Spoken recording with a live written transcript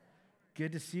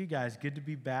Good to see you guys. Good to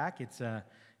be back. It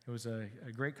was a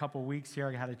great couple weeks here.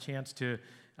 I had a chance to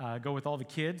go with all the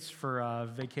kids for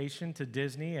vacation to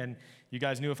Disney, and you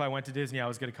guys knew if I went to Disney, I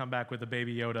was going to come back with a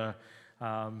Baby Yoda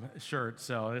shirt.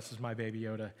 So this is my Baby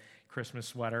Yoda Christmas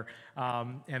sweater.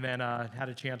 And then had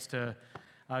a chance to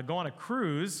go on a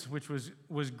cruise, which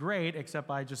was great,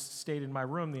 except I just stayed in my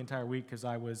room the entire week because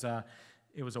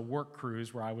it was a work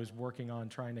cruise where I was working on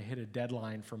trying to hit a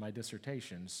deadline for my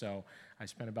dissertation. So I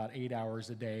spent about 8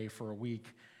 hours a day for a week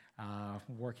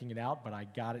working it out, but I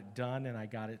got it done and I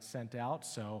got it sent out.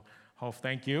 So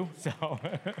thank you. So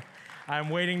I'm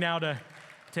waiting now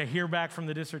to hear back from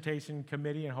the dissertation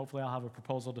committee, and hopefully I'll have a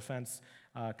proposal defense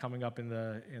coming up in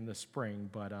the spring.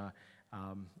 But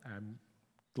I'm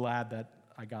glad that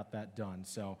I got that done.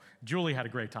 So Julie had a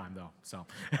great time though. So.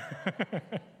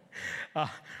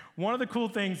 One of the cool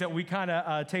things that we kind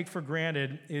of take for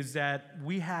granted is that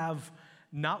we have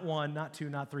not one, not two,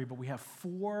 not three, but we have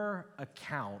 4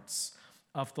 accounts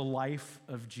of the life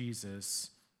of Jesus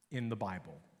in the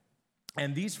Bible.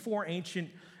 And these 4 ancient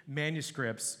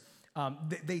manuscripts,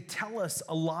 they tell us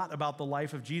a lot about the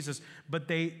life of Jesus, but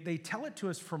they tell it to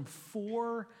us from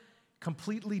 4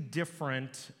 completely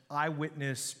different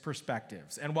eyewitness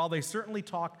perspectives. And while they certainly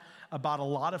talk about a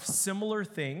lot of similar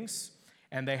things,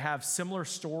 and they have similar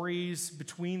stories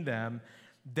between them,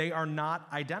 they are not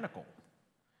identical.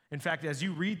 In fact, as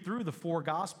you read through the 4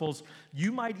 Gospels,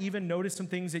 you might even notice some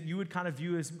things that you would kind of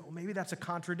view as, well, maybe that's a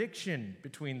contradiction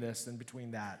between this and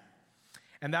between that.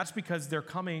 And that's because they're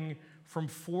coming from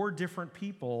 4 different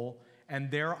people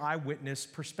and their eyewitness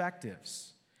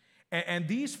perspectives. And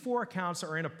these 4 accounts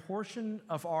are in a portion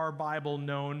of our Bible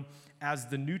known as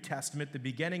the New Testament, the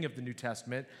beginning of the New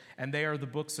Testament, and they are the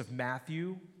books of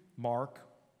Matthew, Mark,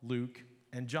 Luke,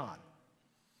 and John.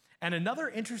 And another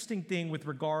interesting thing with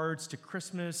regards to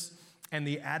Christmas and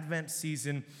the Advent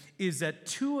season is that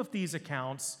 2 of these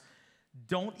accounts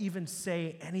don't even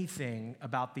say anything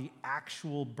about the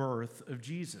actual birth of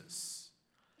Jesus.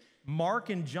 Mark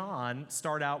and John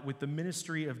start out with the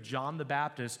ministry of John the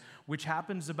Baptist, which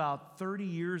happens about 30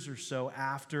 years or so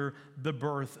after the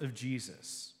birth of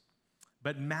Jesus.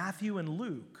 But Matthew and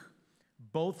Luke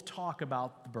both talk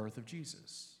about the birth of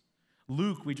Jesus.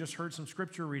 Luke, we just heard some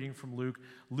scripture reading from Luke.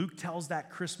 Luke tells that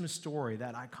Christmas story,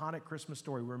 that iconic Christmas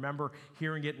story. We remember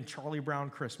hearing it in Charlie Brown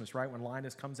Christmas, right? When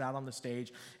Linus comes out on the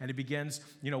stage and it begins,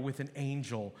 with an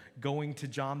angel going to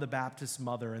John the Baptist's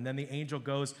mother. And then the angel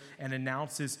goes and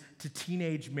announces to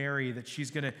teenage Mary that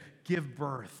she's going to give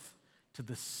birth to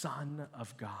the Son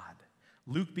of God.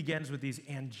 Luke begins with these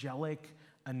angelic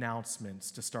announcements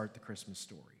to start the Christmas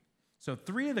story. So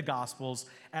 3 of the Gospels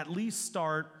at least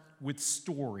start with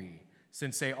story,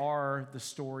 since they are the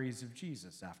stories of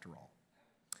Jesus, after all.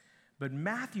 But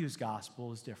Matthew's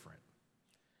gospel is different.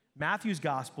 Matthew's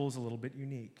gospel is a little bit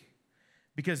unique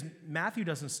because Matthew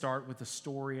doesn't start with a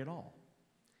story at all.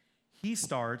 He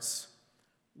starts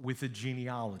with a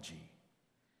genealogy.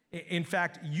 In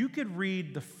fact, you could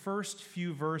read the first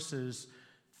few verses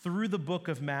through the book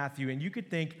of Matthew and you could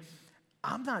think,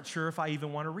 I'm not sure if I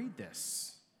even want to read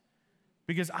this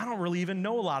because I don't really even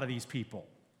know a lot of these people.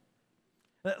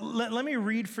 Let me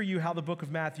read for you how the book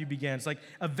of Matthew begins.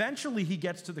 Eventually he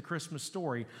gets to the Christmas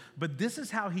story, but this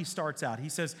is how he starts out. He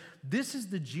says, this is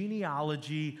the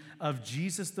genealogy of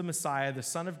Jesus the Messiah, the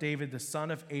son of David, the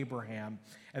son of Abraham.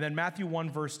 And then Matthew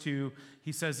 1 verse 2,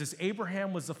 he says this,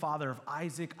 Abraham was the father of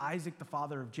Isaac, Isaac the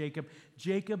father of Jacob,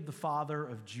 Jacob the father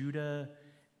of Judah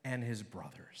and his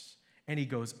brothers. And he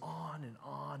goes on and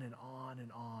on and on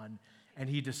and on. And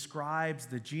he describes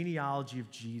the genealogy of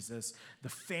Jesus, the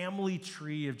family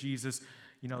tree of Jesus,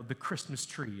 the Christmas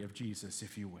tree of Jesus,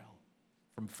 if you will,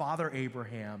 from Father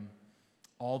Abraham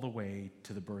all the way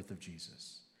to the birth of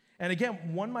Jesus. And again,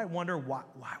 one might wonder, why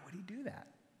would he do that?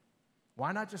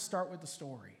 Why not just start with the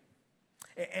story?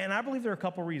 And I believe there are a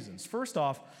couple reasons. First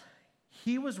off,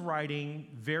 he was writing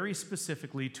very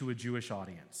specifically to a Jewish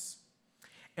audience.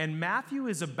 And Matthew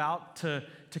is about to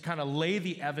kind of lay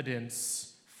the evidence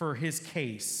for his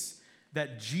case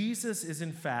that Jesus is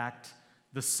in fact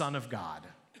the Son of God,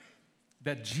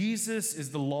 that Jesus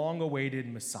is the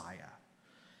long-awaited Messiah.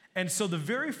 And so the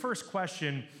very first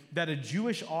question that a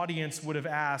Jewish audience would have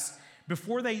asked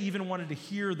before they even wanted to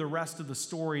hear the rest of the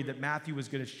story that Matthew was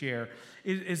going to share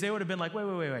is they would have been like,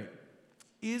 wait.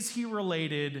 Is he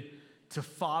related to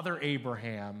Father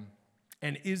Abraham?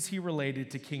 And is he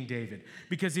related to King David?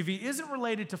 Because if he isn't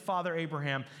related to Father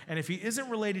Abraham, and if he isn't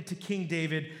related to King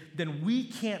David, then we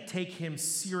can't take him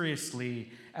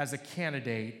seriously as a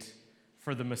candidate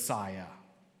for the Messiah.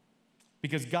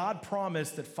 Because God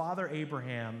promised that Father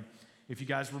Abraham if you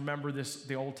guys remember this,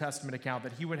 the Old Testament account,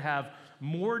 that he would have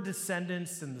more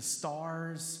descendants than the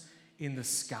stars in the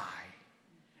sky.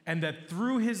 And that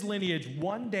through his lineage,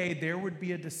 one day there would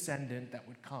be a descendant that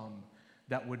would come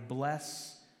that would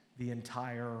bless the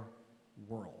entire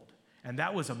world. And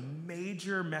that was a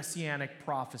major messianic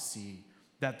prophecy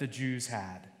that the Jews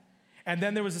had. And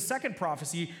then there was a second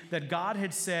prophecy that God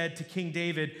had said to King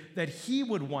David that he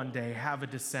would one day have a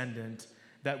descendant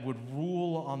that would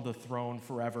rule on the throne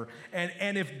forever.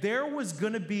 And if there was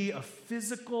going to be a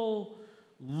physical,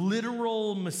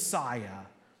 literal Messiah,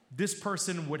 this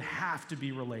person would have to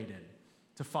be related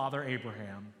to Father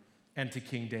Abraham and to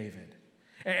King David.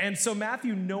 And so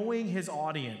Matthew, knowing his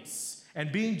audience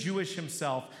and being Jewish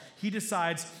himself, he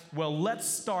decides, well, let's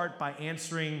start by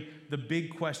answering the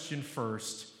big question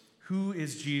first. Who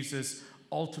is Jesus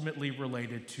ultimately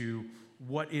related to?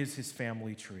 What is his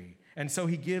family tree? And so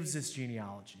he gives this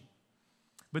genealogy.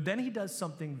 But then he does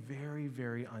something very,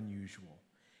 very unusual.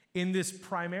 In this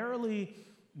primarily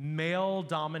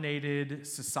male-dominated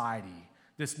society,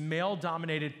 this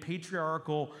male-dominated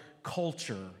patriarchal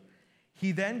culture,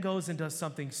 he then goes and does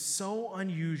something so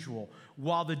unusual.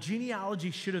 While the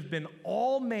genealogy should have been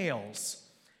all males,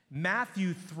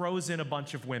 Matthew throws in a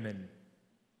bunch of women.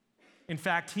 In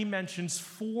fact, he mentions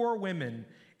 4 women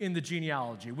in the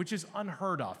genealogy, which is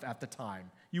unheard of at the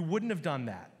time. You wouldn't have done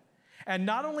that. And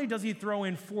not only does he throw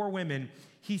in 4 women,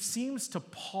 he seems to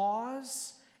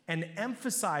pause and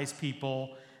emphasize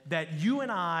people that you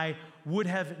and I would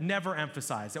have never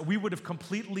emphasized, that we would have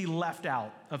completely left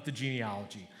out of the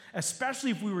genealogy,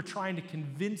 especially if we were trying to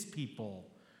convince people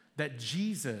that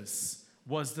Jesus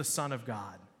was the Son of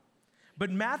God.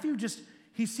 But Matthew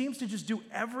he seems to just do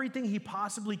everything he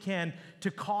possibly can to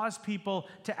cause people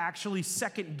to actually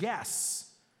second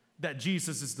guess that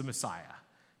Jesus is the Messiah,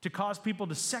 to cause people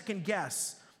to second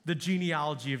guess the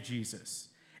genealogy of Jesus.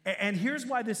 And here's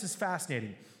why this is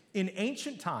fascinating. In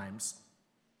ancient times,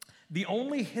 the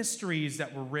only histories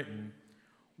that were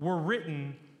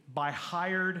written by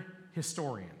hired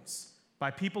historians,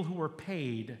 by people who were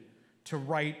paid to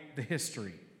write the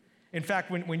history. In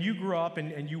fact, when you grew up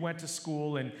and you went to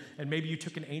school and maybe you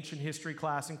took an ancient history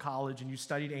class in college and you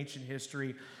studied ancient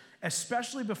history,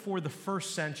 especially before the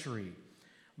first century,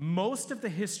 most of the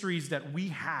histories that we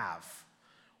have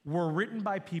were written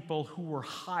by people who were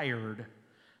hired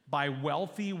by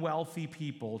wealthy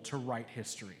people to write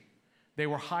history. They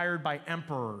were hired by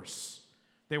emperors.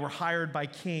 They were hired by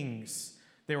kings.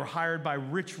 They were hired by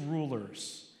rich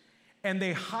rulers. And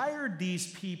they hired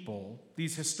these people,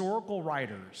 these historical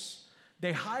writers,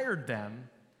 they hired them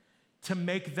to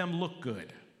make them look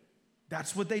good.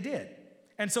 That's what they did.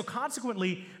 And so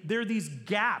consequently, there are these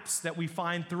gaps that we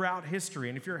find throughout history.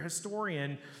 And if you're a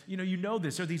historian, you know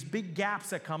this. There are these big gaps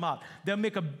that come up. They'll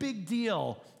make a big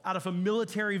deal out of a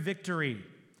military victory,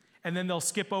 and then they'll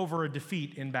skip over a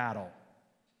defeat in battle.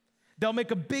 They'll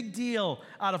make a big deal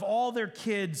out of all their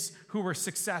kids who were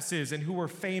successes and who were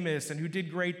famous and who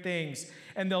did great things,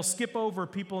 and they'll skip over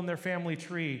people in their family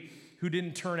tree who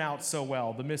didn't turn out so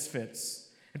well, the misfits.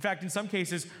 In fact, in some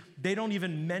cases, they don't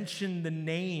even mention the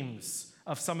names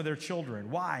of some of their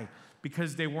children. Why?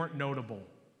 Because they weren't notable.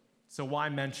 So why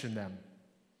mention them?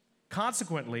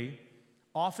 Consequently,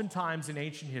 oftentimes in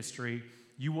ancient history,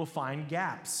 you will find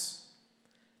gaps.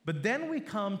 But then we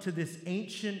come to this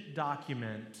ancient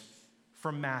document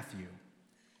from Matthew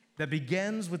that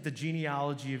begins with the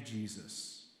genealogy of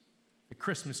Jesus, the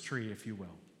Christmas tree, if you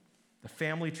will, the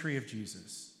family tree of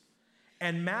Jesus.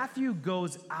 And Matthew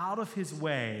goes out of his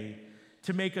way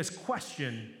to make us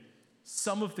question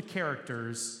some of the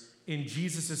characters in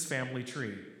Jesus' family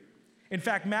tree. In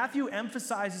fact, Matthew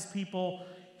emphasizes people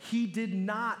he did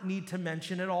not need to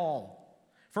mention at all.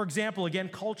 For example, again,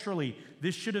 culturally,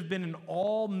 this should have been an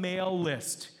all-male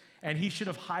list, and he should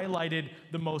have highlighted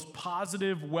the most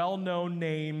positive, well-known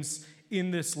names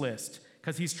in this list,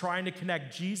 because he's trying to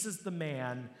connect Jesus the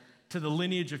man to the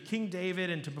lineage of King David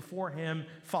and to before him,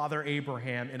 Father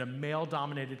Abraham, in a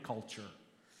male-dominated culture.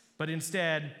 But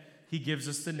instead, he gives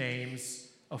us the names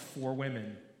of 4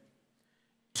 women.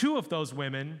 2 of those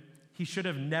women he should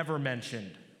have never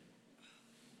mentioned.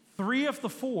 3 of the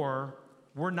 4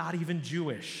 were not even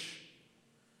Jewish.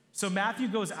 So Matthew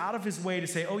goes out of his way to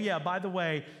say, oh yeah, by the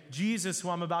way, Jesus, who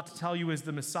I'm about to tell you is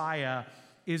the Messiah,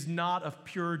 is not of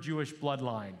pure Jewish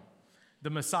bloodline. The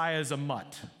Messiah is a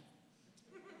mutt.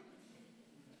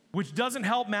 Which doesn't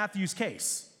help Matthew's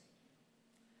case.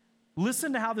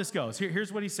 Listen to how this goes.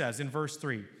 Here's what he says in verse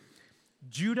 3.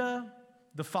 Judah,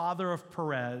 the father of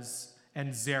Perez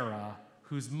and Zerah,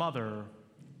 whose mother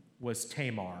was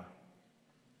Tamar.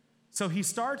 So he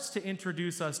starts to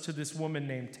introduce us to this woman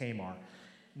named Tamar.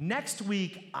 Next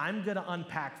week, I'm going to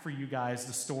unpack for you guys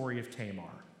the story of Tamar.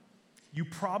 You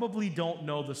probably don't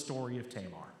know the story of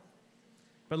Tamar.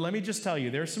 But let me just tell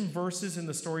you, there's some verses in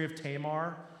the story of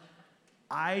Tamar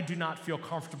I do not feel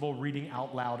comfortable reading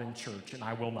out loud in church, and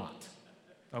I will not,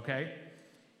 okay?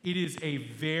 It is a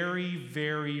very,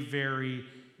 very, very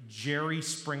Jerry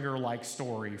Springer-like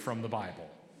story from the Bible.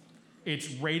 It's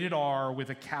rated R with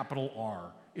a capital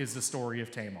R is the story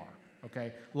of Tamar,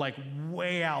 okay? Like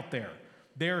way out there.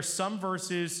 There are some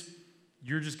verses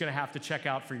you're just going to have to check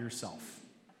out for yourself.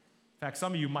 In fact,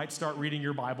 some of you might start reading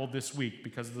your Bible this week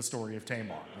because of the story of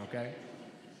Tamar, okay?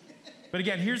 But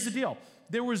again, here's the deal.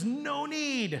 There was no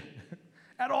need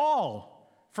at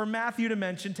all for Matthew to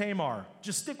mention Tamar.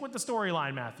 Just stick with the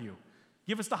storyline, Matthew.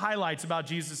 Give us the highlights about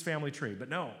Jesus' family tree. But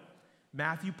no,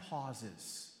 Matthew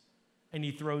pauses and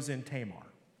he throws in Tamar.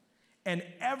 And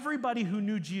everybody who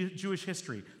knew Jewish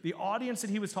history, the audience that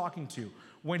he was talking to,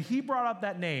 when he brought up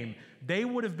that name, they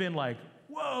would have been like,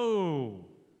 whoa,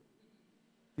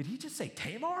 did he just say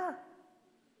Tamar?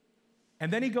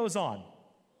 And then he goes on.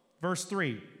 Verse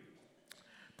 3.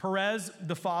 Perez,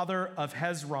 the father of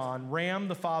Hezron, Ram,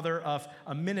 the father of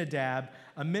Amminadab,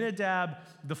 Amminadab,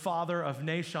 the father of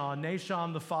Nahshon,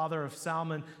 Nahshon, the father of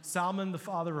Salmon, Salmon, the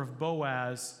father of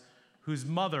Boaz, whose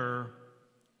mother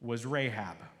was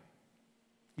Rahab.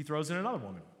 He throws in another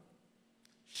woman.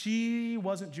 She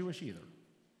wasn't Jewish either.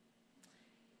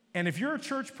 And if you're a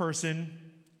church person,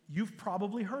 you've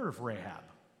probably heard of Rahab,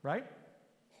 right?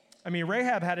 I mean,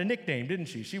 Rahab had a nickname, didn't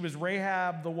she? She was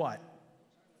Rahab the what?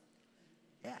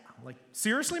 Yeah, like,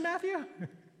 seriously, Matthew?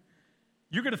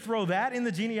 You're going to throw that in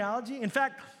the genealogy? In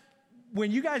fact,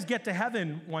 when you guys get to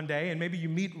heaven one day and maybe you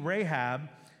meet Rahab,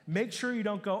 make sure you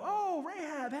don't go, oh,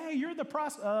 Rahab, hey, you're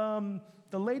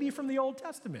the lady from the Old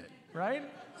Testament, right?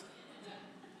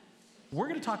 We're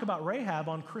going to talk about Rahab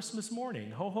on Christmas morning.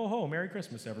 Ho, ho, ho. Merry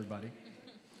Christmas, everybody.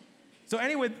 So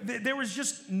anyway, there was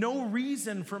just no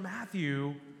reason for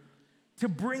Matthew to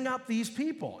bring up these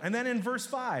people. And then in verse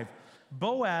 5,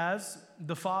 Boaz,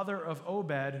 the father of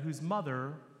Obed, whose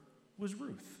mother was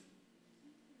Ruth.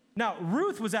 Now,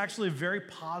 Ruth was actually a very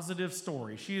positive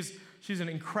story. She's an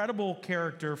incredible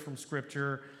character from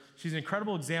Scripture. She's an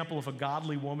incredible example of a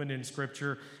godly woman in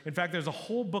Scripture. In fact, there's a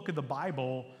whole book of the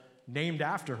Bible named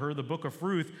after her, the book of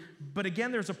Ruth. But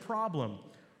again, there's a problem.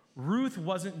 Ruth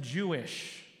wasn't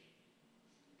Jewish.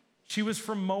 She was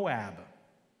from Moab.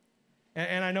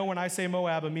 And I know when I say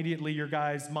Moab, immediately your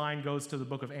guys' mind goes to the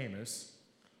book of Amos.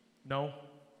 No?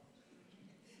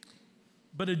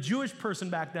 But a Jewish person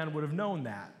back then would have known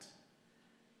that.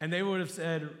 And they would have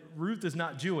said, Ruth is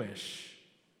not Jewish.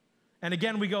 And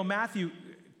again, we go, Matthew,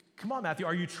 come on, Matthew,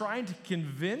 are you trying to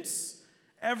convince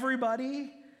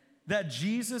everybody that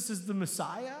Jesus is the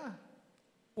Messiah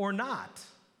or not?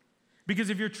 Because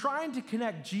if you're trying to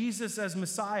connect Jesus as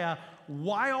Messiah,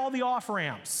 why all the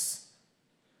off-ramps?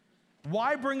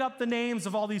 Why bring up the names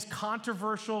of all these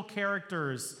controversial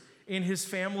characters in his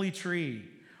family tree?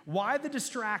 Why the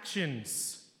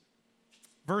distractions?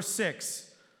 Verse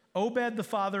 6, Obed the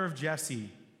father of Jesse,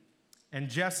 and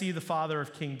Jesse the father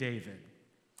of King David.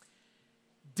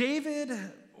 David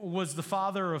was the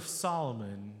father of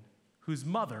Solomon, whose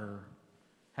mother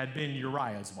had been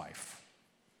Uriah's wife.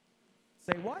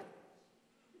 Say what?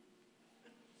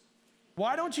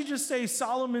 Why don't you just say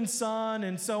Solomon's son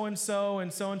and so and so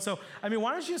and so and so? I mean,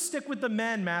 why don't you just stick with the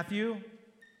men, Matthew?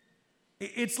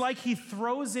 It's like he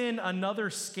throws in another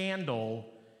scandal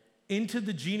into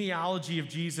the genealogy of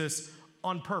Jesus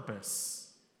on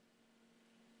purpose.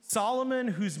 Solomon,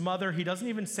 whose mother, he doesn't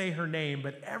even say her name,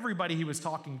 but everybody he was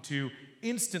talking to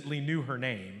instantly knew her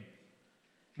name.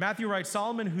 Matthew writes,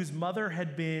 Solomon, whose mother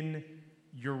had been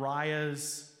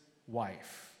Uriah's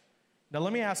wife. Now,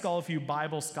 let me ask all of you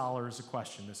Bible scholars a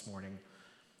question this morning.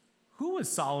 Who was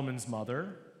Solomon's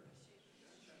mother?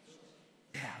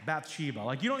 Yeah, Bathsheba.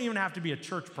 Like, you don't even have to be a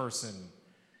church person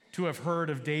to have heard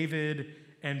of David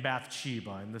and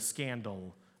Bathsheba and the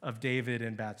scandal of David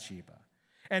and Bathsheba.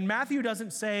 And Matthew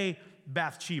doesn't say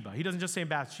Bathsheba. He doesn't just say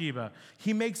Bathsheba.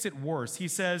 He makes it worse. He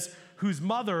says, whose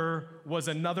mother was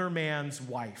another man's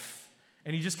wife.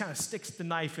 And he just kind of sticks the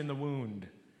knife in the wound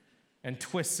and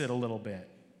twists it a little bit.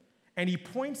 And he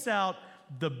points out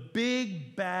the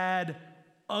big, bad,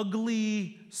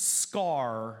 ugly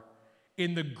scar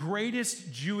in the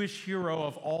greatest Jewish hero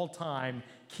of all time,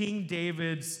 King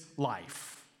David's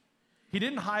life. He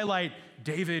didn't highlight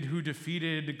David who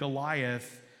defeated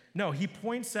Goliath. No, he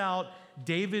points out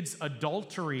David's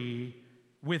adultery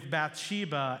with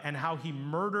Bathsheba and how he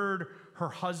murdered her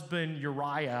husband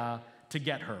Uriah to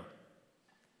get her.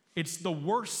 It's the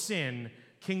worst sin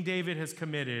King David has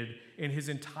committed in his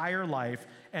entire life,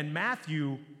 and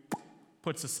Matthew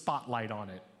puts a spotlight on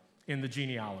it in the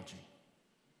genealogy.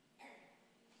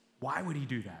 Why would he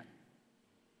do that?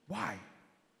 Why?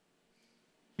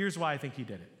 Here's why I think he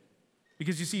did it.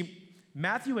 Because you see,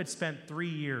 Matthew had spent 3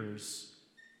 years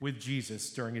with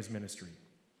Jesus during his ministry.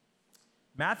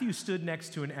 Matthew stood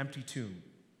next to an empty tomb.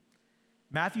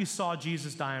 Matthew saw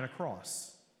Jesus die on a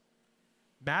cross.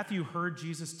 Matthew heard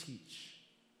Jesus teach.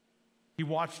 He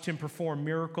watched him perform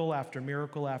miracle after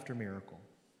miracle after miracle.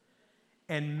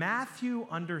 And Matthew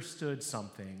understood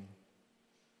something,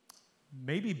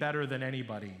 maybe better than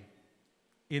anybody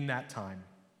in that time.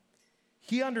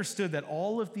 He understood that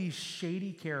all of these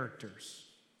shady characters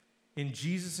in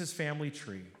Jesus' family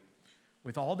tree,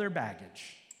 with all their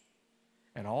baggage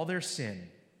and all their sin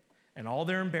and all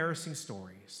their embarrassing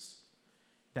stories,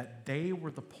 that they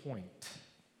were the point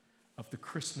of the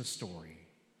Christmas story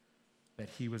that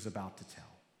he was about to tell.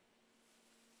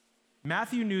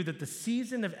 Matthew knew that the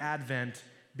season of Advent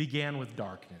began with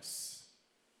darkness,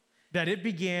 that it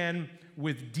began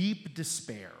with deep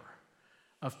despair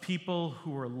of people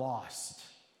who were lost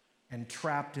and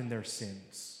trapped in their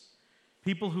sins,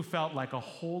 people who felt like a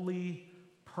holy,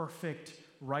 perfect,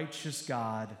 righteous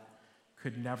God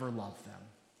could never love them,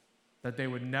 that they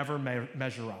would never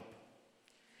measure up,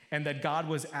 and that God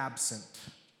was absent,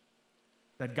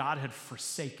 that God had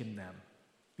forsaken them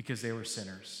because they were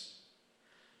sinners.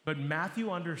 But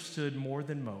Matthew understood more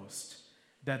than most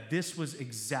that this was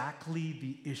exactly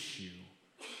the issue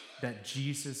that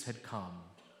Jesus had come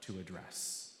to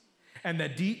address. And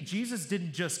that Jesus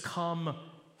didn't just come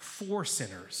for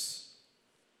sinners,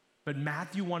 but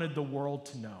Matthew wanted the world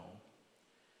to know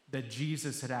that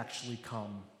Jesus had actually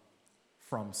come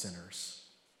from sinners.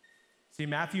 See,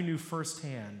 Matthew knew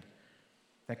firsthand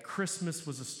that Christmas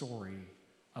was a story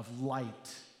of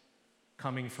light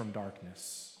coming from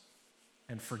darkness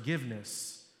and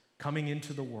forgiveness coming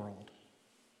into the world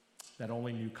that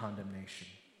only knew condemnation.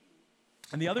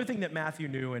 And the other thing that Matthew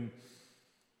knew,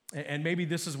 and maybe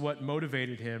this is what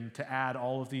motivated him to add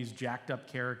all of these jacked up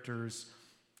characters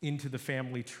into the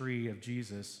family tree of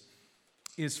Jesus,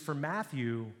 is for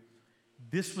Matthew,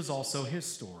 this was also his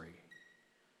story.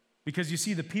 Because you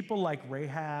see, the people like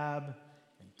Rahab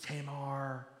and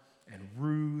Tamar and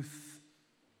Ruth,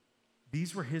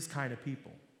 these were his kind of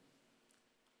people.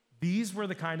 These were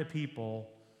the kind of people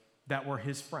that were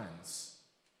his friends.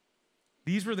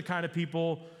 These were the kind of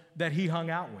people that he hung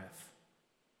out with.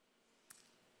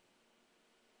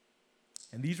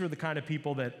 And these were the kind of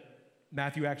people that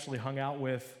Matthew actually hung out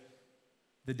with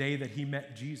the day that he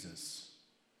met Jesus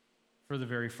for the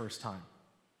very first time.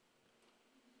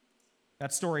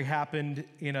 That story happened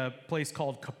in a place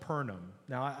called Capernaum.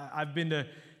 Now, I've been to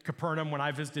Capernaum when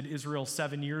I visited Israel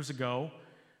 7 years ago.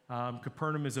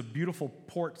 Capernaum is a beautiful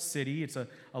port city. It's a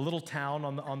little town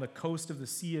on the coast of the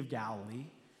Sea of Galilee.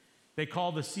 They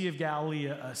call the Sea of Galilee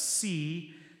a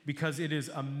sea because it is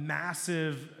a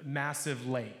massive, massive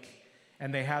lake.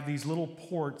 And they have these little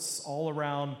ports all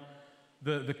around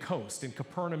the coast, and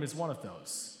Capernaum is one of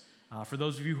those. For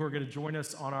those of you who are going to join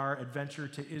us on our adventure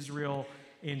to Israel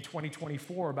in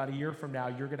 2024, about a year from now,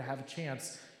 you're going to have a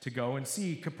chance to go and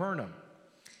see Capernaum.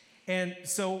 And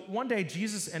so one day,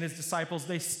 Jesus and his disciples,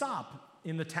 they stop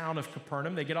in the town of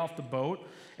Capernaum. They get off the boat,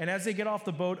 and as they get off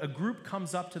the boat, a group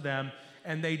comes up to them,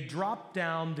 and they drop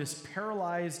down this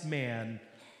paralyzed man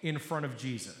in front of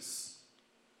Jesus.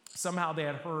 Somehow they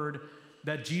had heard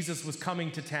that Jesus was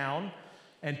coming to town,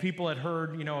 and people had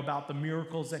heard, about the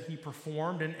miracles that he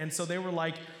performed, and so they were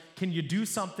like, can you do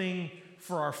something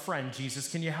for our friend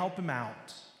Jesus? Can you help him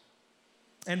out?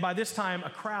 And by this time, a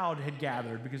crowd had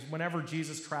gathered, because whenever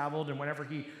Jesus traveled and whenever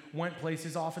he went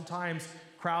places, oftentimes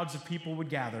crowds of people would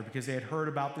gather because they had heard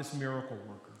about this miracle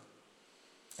worker.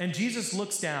 And Jesus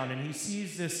looks down and he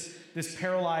sees this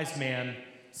paralyzed man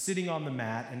sitting on the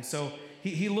mat, and so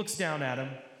he looks down at him,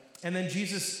 and then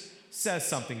Jesus says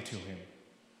something to him.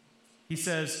 He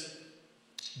says,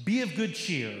 "Be of good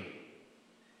cheer,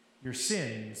 your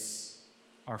sins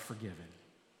are forgiven."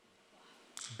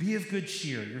 Be of good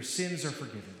cheer, your sins are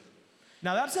forgiven.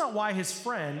 Now, that's not why his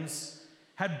friends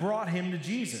had brought him to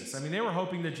Jesus. I mean, they were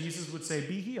hoping that Jesus would say,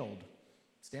 "Be healed,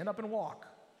 stand up and walk."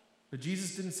 But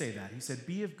Jesus didn't say that. He said,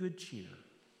 "Be of good cheer,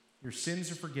 your sins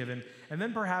are forgiven." And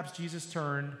then perhaps Jesus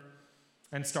turned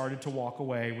and started to walk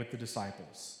away with the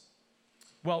disciples.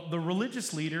 Well, the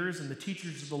religious leaders and the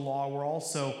teachers of the law were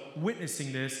also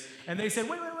witnessing this, and they said,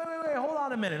 wait, hold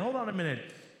on a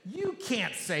minute. You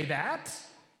can't say that.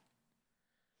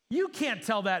 You can't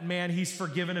tell that man he's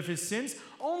forgiven of his sins.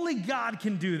 Only God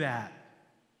can do that.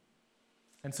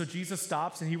 And so Jesus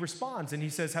stops and he responds and he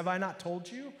says, "Have I not told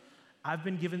you I've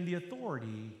been given the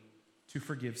authority to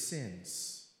forgive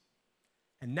sins.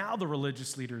 And now the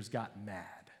religious leaders got mad.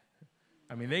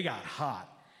 I mean, they got hot.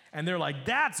 And they're like,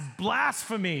 that's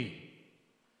blasphemy.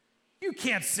 You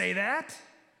can't say that.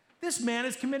 This man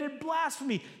has committed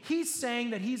blasphemy. He's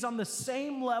saying that he's on the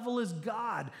same level as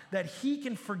God, that he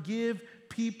can forgive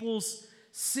people's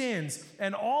sins.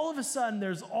 And all of a sudden,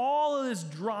 there's all of this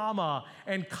drama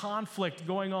and conflict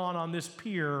going on this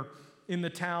pier in the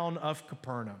town of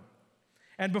Capernaum.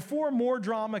 And before more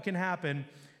drama can happen,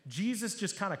 Jesus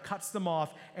just kind of cuts them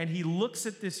off, and he looks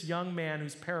at this young man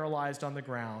who's paralyzed on the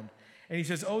ground, and he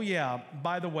says, oh yeah,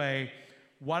 by the way,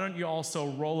 why don't you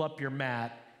also roll up your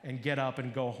mat and get up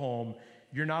and go home?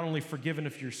 You're not only forgiven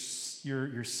of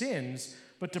your sins,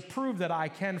 but to prove that I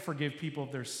can forgive people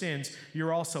of their sins,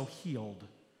 you're also healed.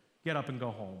 Get up and go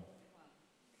home.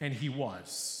 And he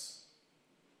was.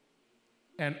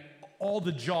 And all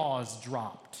the jaws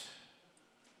dropped.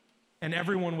 And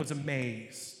everyone was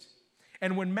amazed.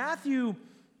 And when Matthew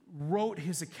wrote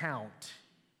his account,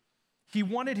 he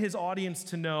wanted his audience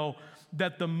to know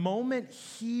that the moment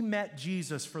he met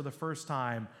Jesus for the first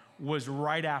time was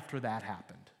right after that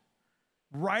happened.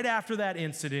 Right after that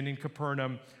incident in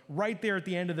Capernaum, right there at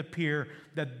the end of the pier,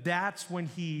 that's when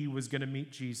he was going to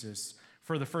meet Jesus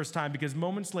for the first time, because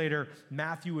moments later,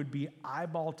 Matthew would be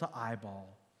eyeball to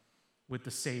eyeball with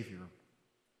the Savior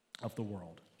of the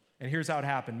world. And here's how it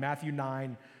happened. Matthew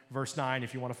 9, verse 9,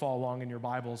 if you want to follow along in your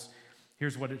Bibles,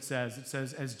 here's what it says. It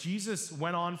says, as Jesus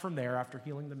went on from there after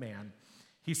healing the man,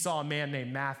 he saw a man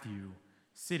named Matthew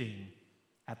sitting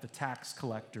at the tax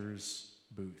collector's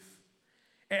booth.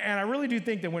 And I really do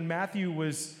think that when Matthew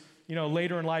was,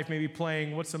 later in life, maybe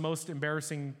playing what's the most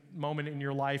embarrassing moment in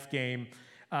your life game,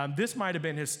 this might have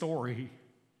been his story.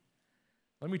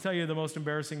 Let me tell you the most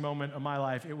embarrassing moment of my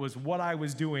life. It was what I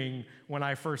was doing when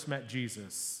I first met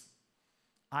Jesus.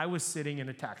 I was sitting in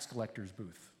a tax collector's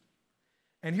booth.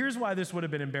 And here's why this would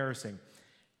have been embarrassing.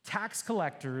 Tax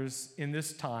collectors in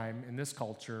this time, in this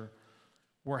culture,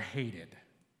 were hated.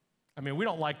 I mean, we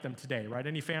don't like them today, right?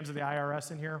 Any fans of the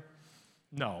IRS in here?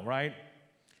 No, right?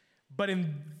 But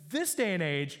in this day and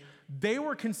age, they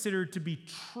were considered to be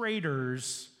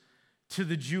traitors to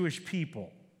the Jewish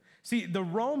people. See, the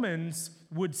Romans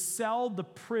would sell the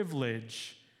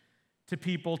privilege to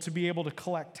people to be able to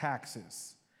collect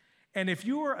taxes. And if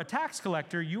you were a tax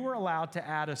collector, you were allowed to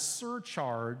add a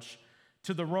surcharge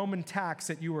to the Roman tax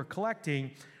that you were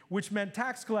collecting, which meant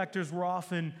tax collectors were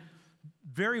often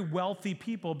very wealthy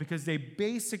people because they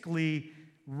basically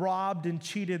robbed and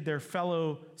cheated their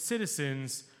fellow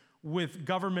citizens with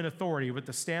government authority, with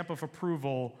the stamp of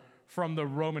approval from the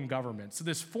Roman government. So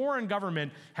this foreign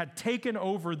government had taken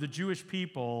over the Jewish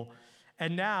people,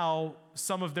 and now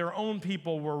some of their own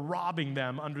people were robbing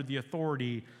them under the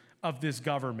authority of this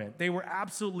government. They were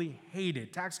absolutely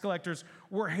hated. Tax collectors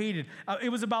were hated. It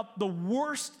was about the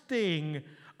worst thing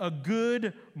a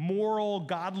good, moral,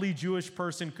 godly Jewish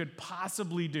person could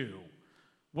possibly do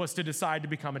was to decide to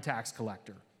become a tax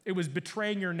collector. It was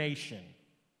betraying your nation.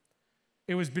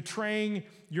 It was betraying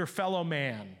your fellow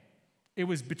man. It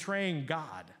was betraying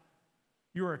God.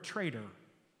 You're a traitor.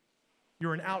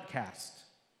 You're an outcast.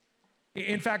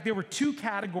 In fact, there were two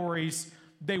categories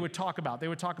they would talk about. They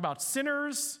would talk about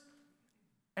sinners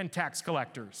and tax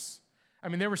collectors. I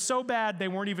mean, they were so bad they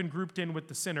weren't even grouped in with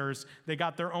the sinners. They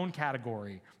got their own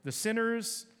category, the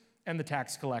sinners and the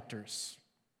tax collectors.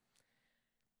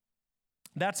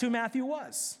 That's who Matthew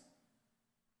was.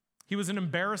 He was an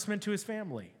embarrassment to his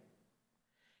family.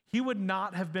 He would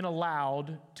not have been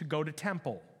allowed to go to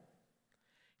temple.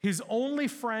 His only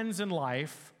friends in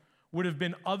life would have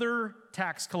been other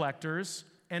tax collectors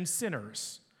and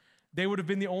sinners. They would have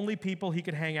been the only people he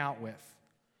could hang out with.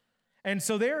 And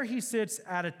so there he sits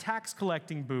at a tax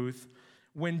collecting booth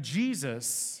when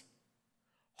Jesus,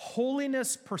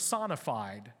 holiness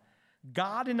personified,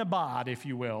 God in a bod, if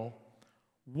you will,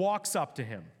 walks up to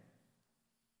him.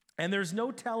 And there's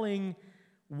no telling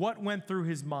what went through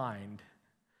his mind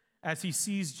as he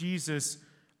sees Jesus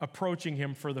approaching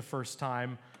him for the first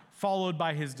time, followed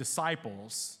by his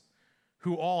disciples,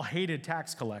 who all hated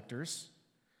tax collectors.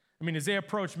 I mean, as they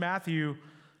approached Matthew,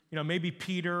 maybe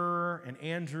Peter and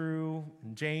Andrew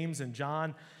and James and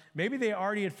John, maybe they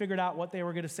already had figured out what they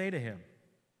were going to say to him.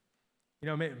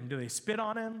 Do they spit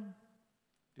on him?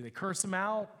 Do they curse him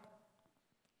out?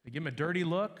 Do they give him a dirty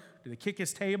look? Do they kick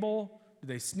his table? Do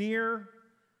they sneer?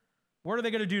 What are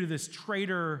they going to do to this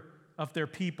traitor of their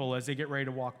people as they get ready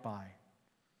to walk by?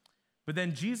 But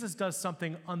then Jesus does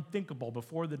something unthinkable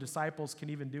before the disciples can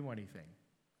even do anything.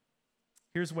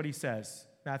 Here's what he says,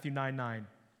 Matthew 9:9.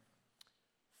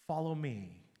 Follow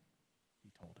me, he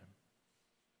told him.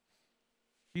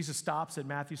 Jesus stops at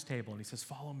Matthew's table and he says,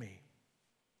 follow me.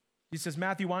 He says,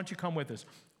 Matthew, why don't you come with us?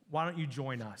 Why don't you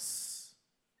join us?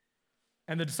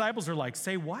 And the disciples are like,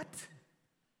 say what?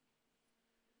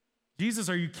 Jesus,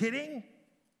 are you kidding?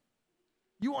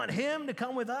 You want him to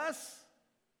come with us?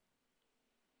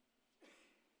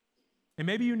 And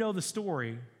maybe you know the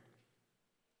story,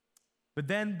 but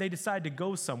then they decide to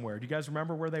go somewhere. Do you guys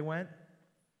remember where they went?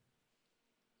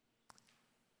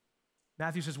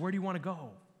 Matthew says, where do you want to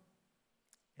go?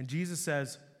 And Jesus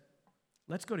says,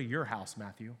 let's go to your house,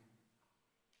 Matthew.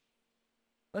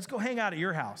 Let's go hang out at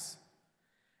your house.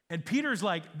 And Peter's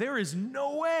like, there is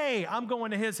no way I'm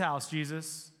going to his house,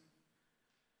 Jesus.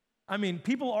 I mean,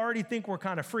 people already think we're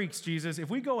kind of freaks, Jesus. If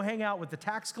we go hang out with the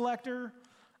tax collector,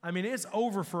 I mean, it's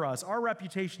over for us. Our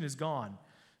reputation is gone.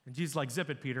 And Jesus is like, zip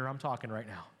it, Peter. I'm talking right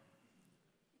now.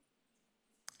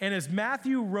 And as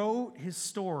Matthew wrote his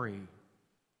story,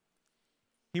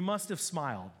 he must have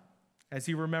smiled as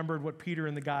he remembered what Peter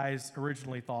and the guys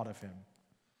originally thought of him.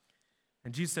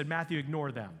 And Jesus said, Matthew,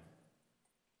 ignore them.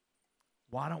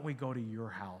 Why don't we go to your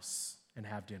house and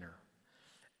have dinner?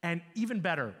 And even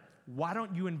better, why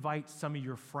don't you invite some of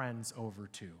your friends over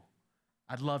too?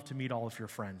 I'd love to meet all of your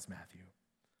friends, Matthew.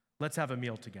 Let's have a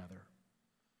meal together.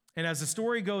 And as the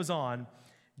story goes on,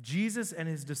 Jesus and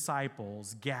his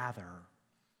disciples gather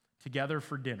together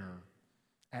for dinner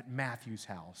at Matthew's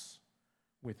house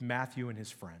with Matthew and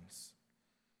his friends.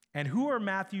 And who are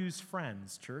Matthew's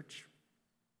friends, church?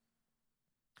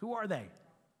 Who are they?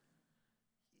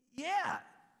 Yeah,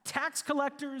 tax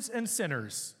collectors and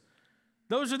sinners.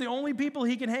 Those are the only people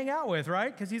he can hang out with,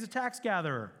 right? Because he's a tax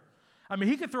gatherer. I mean,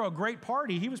 he could throw a great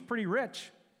party. He was pretty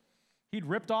rich. He'd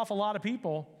ripped off a lot of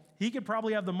people. He could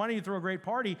probably have the money to throw a great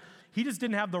party. He just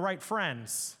didn't have the right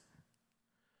friends.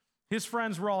 His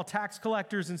friends were all tax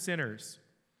collectors and sinners.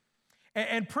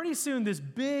 And pretty soon, this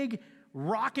big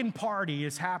rockin' party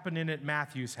is happening at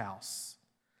Matthew's house.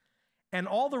 And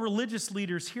all the religious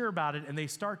leaders hear about it, and they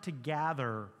start to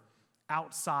gather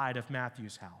outside of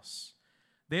Matthew's house.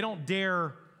 They don't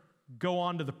dare go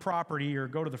onto the property or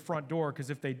go to the front door, because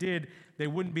if they did, they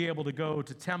wouldn't be able to go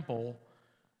to temple,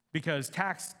 because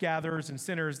tax gatherers and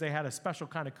sinners, they had a special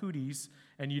kind of cooties,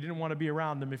 and you didn't want to be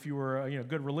around them if you were a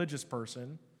good religious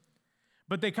person.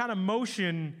 But they kind of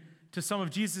motion to some of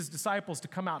Jesus' disciples to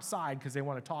come outside because they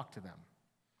want to talk to them.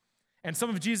 And some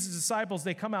of Jesus' disciples,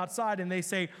 they come outside and they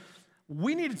say,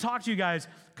 we need to talk to you guys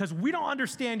because we don't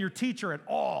understand your teacher at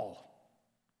all.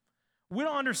 We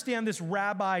don't understand this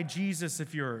Rabbi Jesus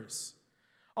of yours.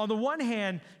 On the one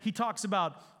hand, he talks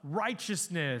about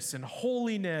righteousness and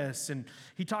holiness, and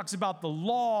he talks about the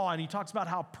law, and he talks about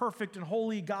how perfect and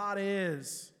holy God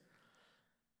is.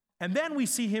 And then we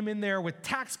see him in there with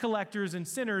tax collectors and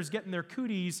sinners getting their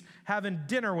cooties, having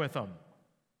dinner with them.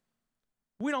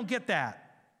 We don't get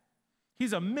that.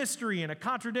 He's a mystery and a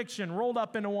contradiction rolled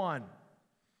up into one.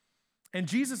 And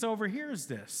Jesus overhears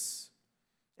this.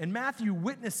 And Matthew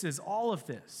witnesses all of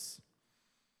this.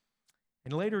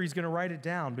 And later he's going to write it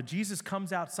down. But Jesus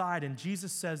comes outside and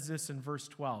Jesus says this in verse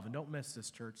 12. And don't miss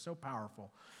this, church. So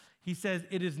powerful. He says,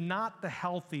 it is not the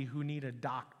healthy who need a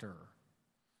doctor,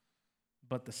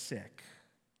 but the sick.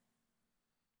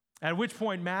 At which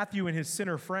point Matthew and his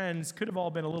sinner friends could have all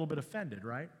been a little bit offended,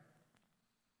 right?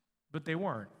 But they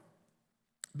weren't.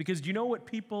 Because do you know what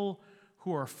people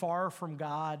who are far from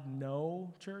God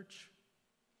know, church?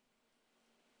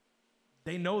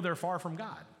 They know they're far from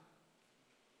God.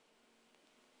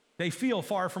 They feel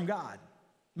far from God.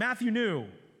 Matthew knew.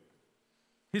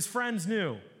 His friends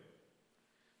knew.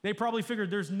 They probably figured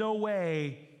there's no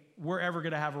way we're ever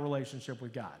going to have a relationship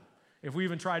with God. If we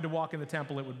even tried to walk in the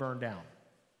temple, it would burn down.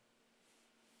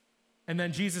 And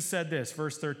then Jesus said this,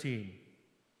 verse 13.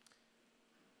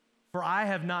 For I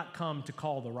have not come to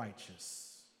call the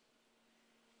righteous,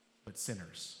 but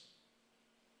sinners.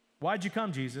 Why'd you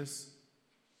come, Jesus?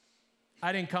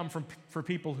 I didn't come for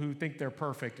people who think they're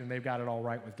perfect and they've got it all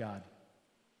right with God.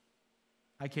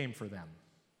 I came for them.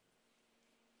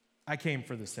 I came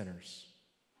for the sinners.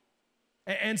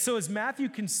 And so as Matthew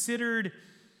considered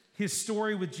his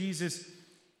story with Jesus,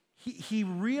 he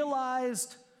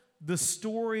realized the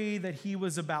story that he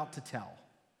was about to tell.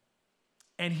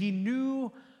 And he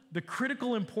knew the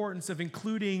critical importance of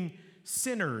including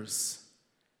sinners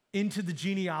into the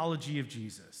genealogy of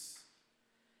Jesus.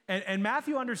 And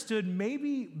Matthew understood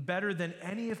maybe better than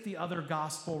any of the other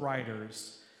gospel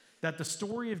writers that the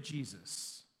story of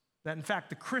Jesus, that in fact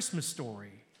the Christmas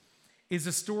story, is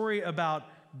a story about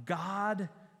God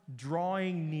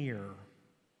drawing near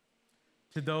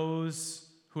to those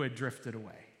who had drifted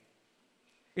away.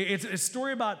 It's a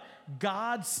story about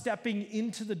God stepping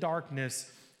into the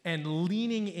darkness and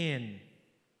leaning in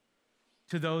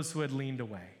to those who had leaned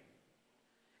away.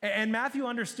 And Matthew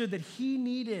understood that he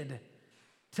needed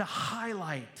to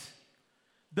highlight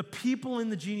the people in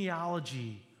the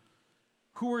genealogy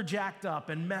who were jacked up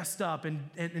and messed up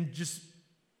and just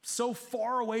so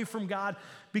far away from God,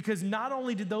 because not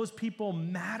only did those people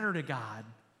matter to God,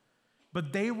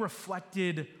 but they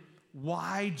reflected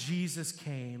why Jesus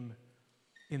came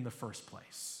in the first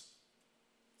place.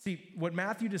 See, what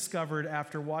Matthew discovered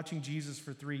after watching Jesus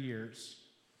for 3 years,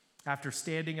 after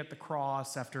standing at the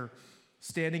cross, after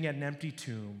standing at an empty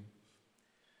tomb,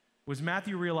 was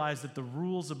Matthew realized that the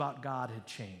rules about God had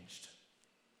changed.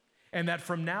 And that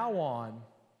from now on,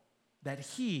 that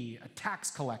he, a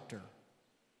tax collector,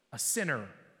 a sinner,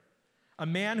 a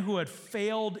man who had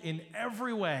failed in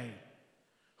every way,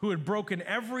 who had broken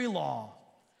every law,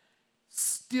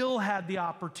 still had the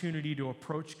opportunity to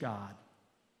approach God,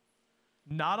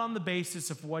 not on the basis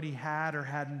of what he had or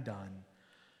hadn't done,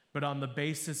 but on the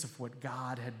basis of what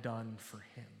God had done for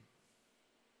him,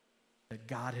 that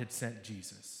God had sent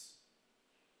Jesus.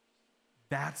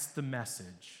 That's the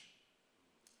message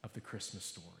of the Christmas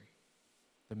story.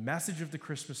 The message of the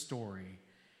Christmas story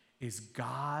is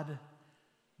God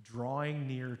drawing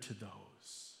near to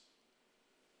those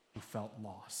who felt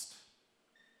lost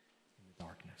in the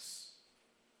darkness.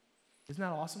 Isn't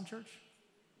that awesome, church?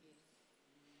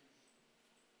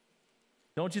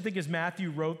 Don't you think as Matthew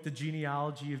wrote the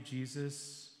genealogy of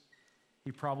Jesus,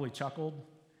 he probably chuckled?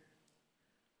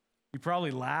 He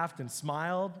probably laughed and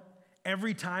smiled.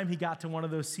 Every time he got to one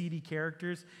of those seedy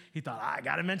characters, he thought, I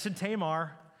got to mention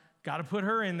Tamar. Got to put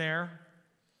her in there.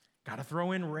 Got to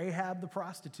throw in Rahab the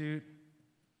prostitute.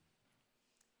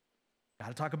 Got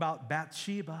to talk about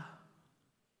Bathsheba.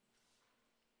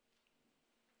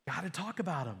 Got to talk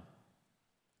about them.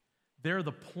 They're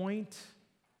the point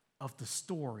of the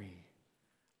story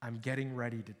I'm getting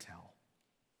ready to tell.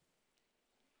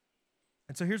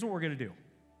 And so here's what we're going to do.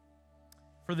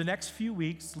 For the next few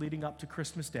weeks leading up to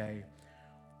Christmas Day,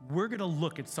 we're going to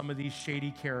look at some of these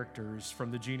shady characters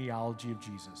from the genealogy of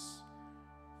Jesus,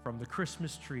 from the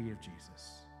Christmas tree of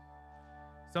Jesus.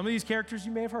 Some of these characters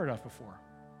you may have heard of before.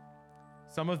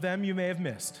 Some of them you may have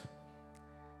missed.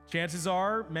 Chances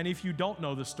are many of you don't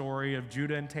know the story of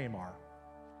Judah and Tamar.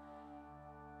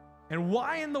 And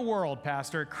why in the world,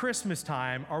 Pastor, at Christmas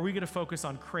time are we going to focus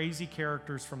on crazy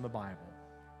characters from the Bible?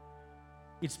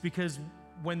 It's because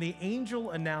when the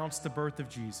angel announced the birth of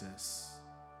Jesus,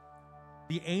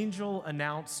 the angel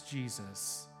announced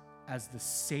Jesus as the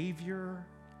Savior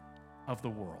of the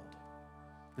world,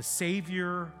 the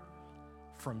Savior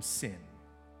from sin.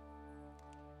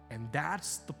 And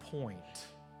that's the point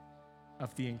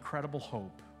of the incredible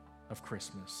hope of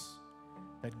Christmas,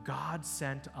 that God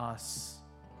sent us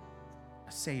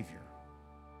a Savior.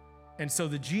 And so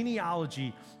the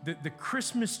genealogy, the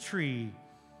Christmas tree,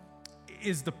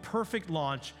 is the perfect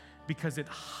launch because it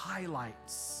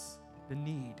highlights the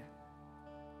need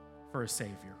for a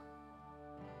Savior.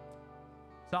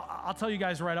 So I'll tell you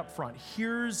guys right up front,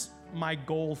 here's my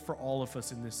goal for all of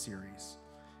us in this series.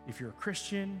 If you're a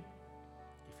Christian,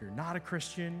 if you're not a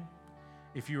Christian,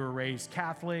 if you were raised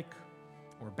Catholic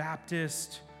or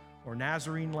Baptist or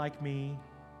Nazarene like me,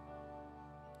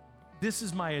 this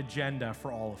is my agenda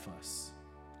for all of us.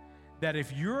 That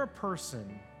if you're a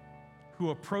person who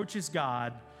approaches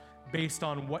God based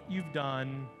on what you've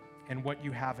done and what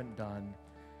you haven't done,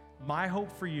 my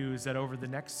hope for you is that over the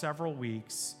next several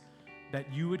weeks,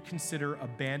 that you would consider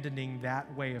abandoning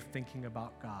that way of thinking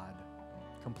about God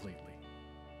completely.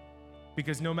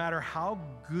 Because no matter how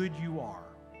good you are,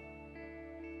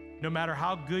 no matter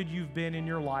how good you've been in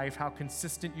your life, how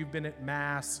consistent you've been at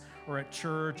Mass or at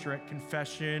church or at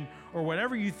confession or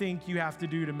whatever you think you have to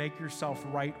do to make yourself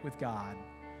right with God,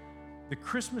 the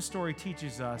Christmas story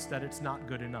teaches us that it's not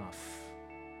good enough.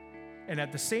 And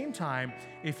at the same time,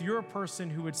 if you're a person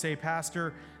who would say,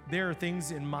 Pastor, there are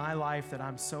things in my life that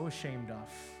I'm so ashamed of.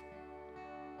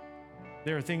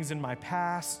 There are things in my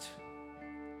past.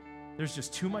 There's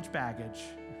just too much baggage.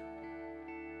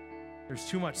 There's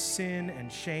too much sin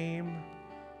and shame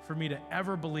for me to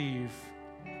ever believe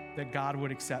that God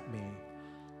would accept me.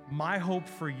 My hope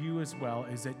for you as well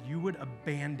is that you would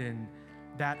abandon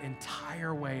that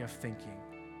entire way of thinking.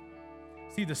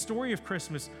 See, the story of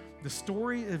Christmas, the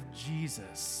story of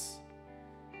Jesus,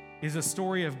 is a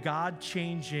story of God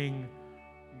changing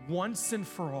once and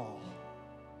for all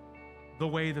the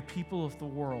way the people of the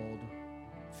world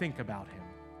think about him.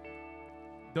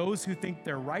 Those who think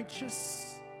they're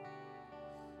righteous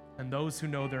and those who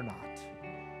know they're not.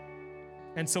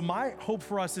 And so my hope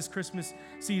for us this Christmas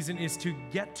season is to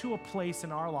get to a place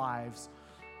in our lives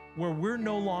where we're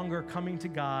no longer coming to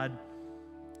God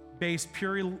based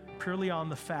purely on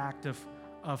the fact of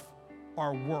of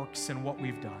our works and what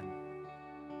we've done,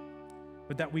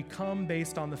 but that we come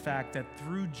based on the fact that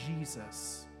through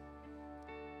Jesus,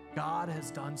 God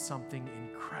has done something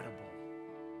incredible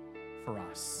for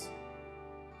us.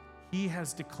 He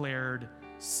has declared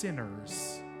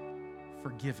sinners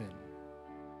forgiven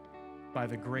by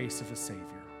the grace of a Savior.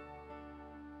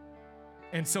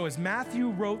 And so as Matthew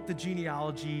wrote the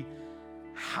genealogy,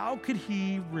 how could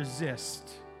he resist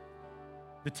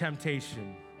the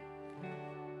temptation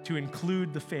to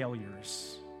include the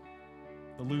failures,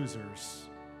 the losers,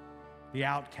 the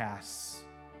outcasts,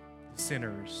 the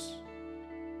sinners?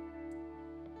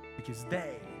 Because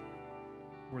they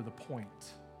were the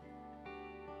point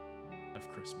of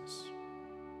Christmas.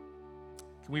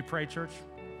 Can we pray, church?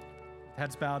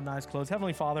 Heads bowed and eyes closed.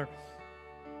 Heavenly Father,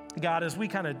 God, as we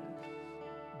kind of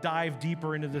dive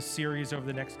deeper into this series over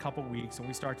the next couple weeks and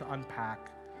we start to unpack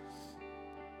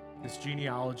this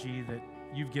genealogy that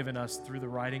you've given us through the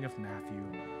writing of Matthew,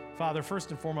 Father, first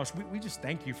and foremost, we just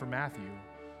thank you for Matthew.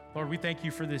 Lord, we thank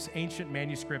you for this ancient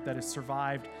manuscript that has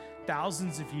survived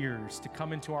thousands of years to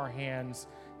come into our hands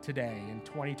today in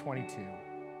 2022.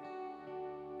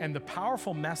 And the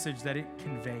powerful message that it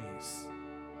conveys.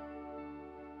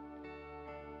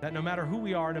 That no matter who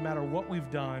we are, no matter what we've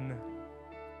done,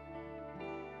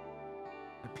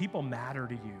 the people matter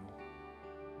to you.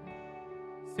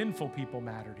 Sinful people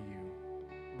matter to you.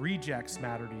 Rejects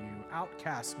matter to you.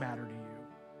 Outcasts matter to you.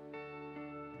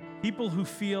 People who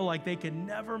feel like they can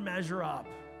never measure up.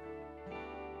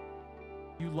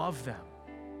 You love them.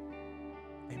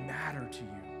 They matter to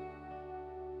you.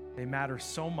 They matter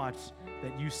so much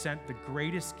that you sent the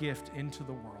greatest gift into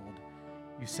the world.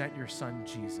 You sent your son,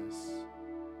 Jesus.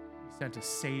 You sent a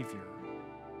Savior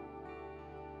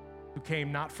who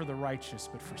came not for the righteous,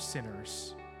 but for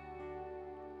sinners,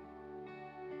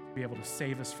 to be able to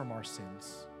save us from our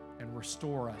sins and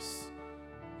restore us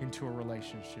into a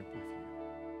relationship with you.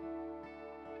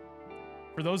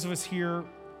 For those of us here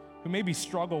who maybe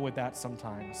struggle with that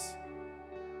sometimes,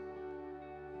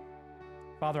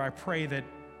 Father, I pray that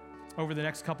over the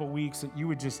next couple weeks that you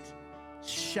would just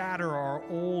shatter our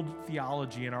old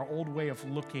theology and our old way of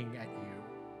looking at you,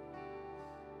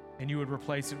 and you would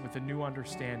replace it with a new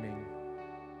understanding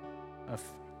of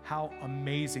how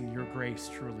amazing your grace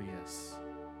truly is.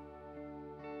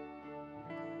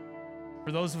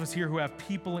 For those of us here who have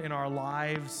people in our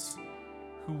lives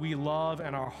who we love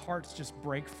and our hearts just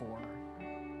break for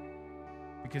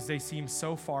because they seem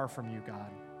so far from you,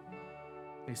 God.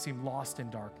 They seem lost in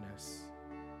darkness.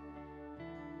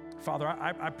 Father,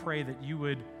 I pray that you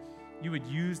would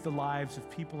use the lives of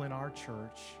people in our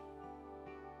church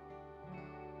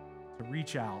to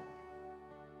reach out,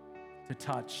 to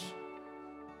touch,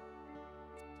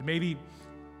 to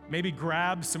maybe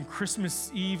grab some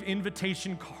Christmas Eve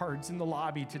invitation cards in the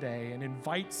lobby today and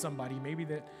invite somebody maybe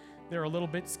that they're a little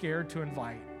bit scared to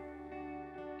invite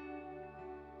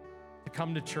to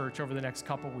come to church over the next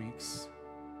couple weeks,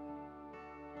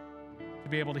 to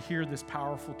be able to hear this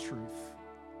powerful truth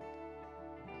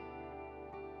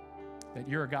that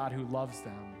you're a God who loves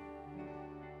them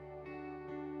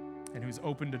and who's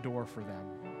opened a door for them.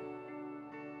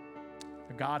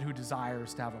 A God who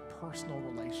desires to have a personal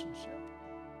relationship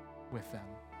with them.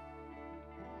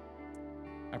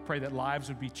 I pray that lives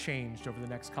would be changed over the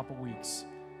next couple weeks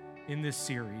in this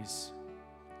series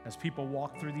as people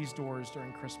walk through these doors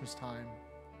during Christmas time.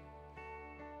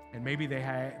 And maybe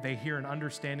they hear an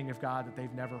understanding of God that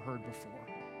they've never heard before.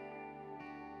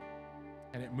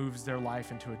 And it moves their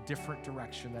life into a different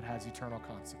direction that has eternal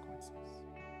consequences.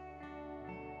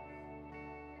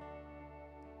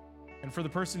 And for the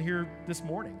person here this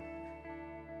morning,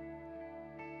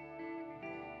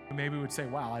 who maybe would say,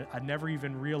 wow, I never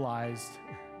even realized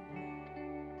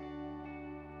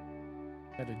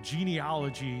that a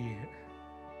genealogy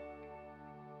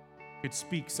could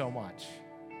speak so much.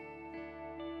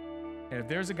 And if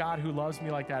there's a God who loves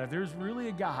me like that, if there's really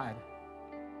a God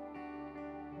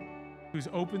who's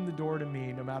opened the door to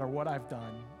me no matter what I've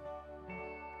done,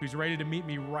 who's ready to meet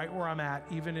me right where I'm at,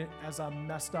 even as I'm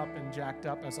messed up and jacked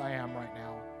up as I am right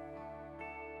now,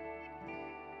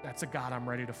 that's a God I'm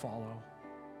ready to follow.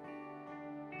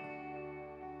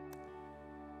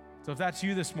 So if that's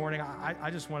you this morning, I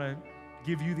just want to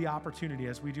give you the opportunity,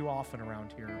 as we do often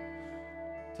around here,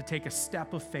 to take a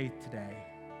step of faith today,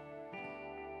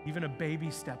 even a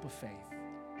baby step of faith.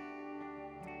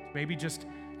 Maybe just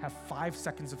have 5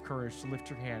 seconds of courage to lift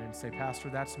your hand and say, Pastor,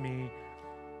 that's me.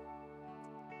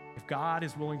 If God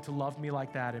is willing to love me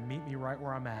like that and meet me right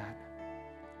where I'm at,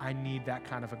 I need that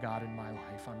kind of a God in my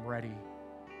life. I'm ready.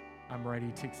 I'm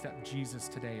ready to accept Jesus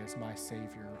today as my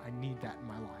Savior. I need that in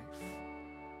my life.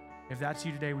 If that's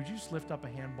you today, would you just lift up a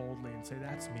hand boldly and say,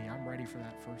 that's me. I'm ready for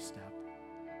that first step.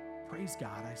 Praise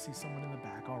God. I see someone in the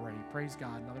back already. Praise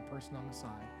God. Another person on the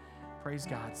side. Praise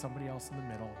God. Somebody else in the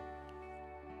middle.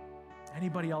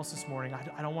 Anybody else this morning?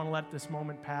 I don't want to let this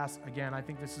moment pass. Again, I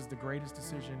think this is the greatest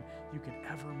decision you could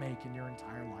ever make in your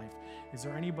entire life. Is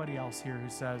there anybody else here who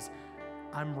says,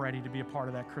 I'm ready to be a part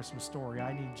of that Christmas story.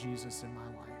 I need Jesus in my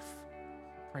life.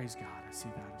 Praise God. I see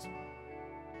that as well.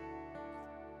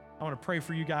 I want to pray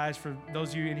for you guys, for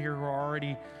those of you in here who are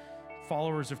already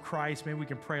followers of Christ. Maybe we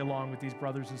can pray along with these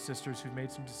brothers and sisters who've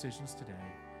made some decisions today.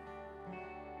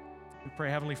 We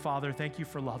pray, Heavenly Father, thank you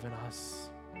for loving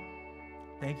us.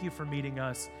 Thank you for meeting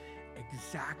us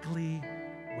exactly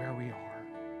where we are.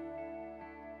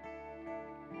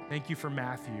 Thank you for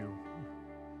Matthew,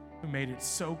 who made it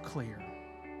so clear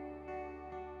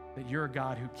that you're a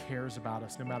God who cares about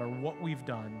us no matter what we've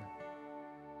done,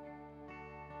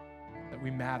 that we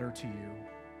matter to you,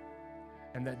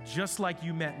 and that just like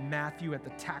you met Matthew at the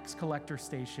tax collector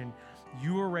station,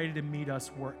 you are ready to meet us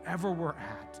wherever we're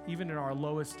at, even in our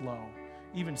lowest low,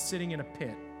 even sitting in a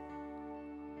pit.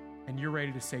 And you're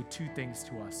ready to say two things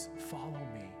to us. Follow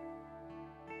me.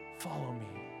 Follow me.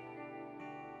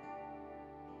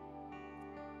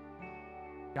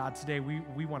 God, today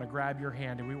we want to grab your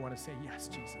hand and we want to say, yes,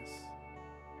 Jesus.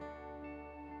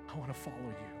 I want to follow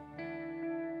you.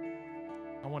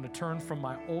 I want to turn from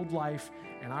my old life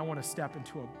and I want to step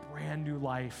into a brand new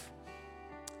life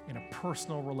in a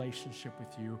personal relationship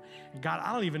with you. And God,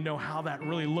 I don't even know how that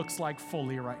really looks like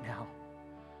fully right now,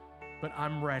 but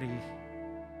I'm ready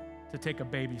to take a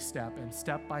baby step, and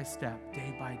step by step,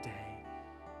 day by day,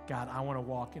 God, I want to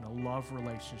walk in a love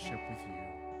relationship with you.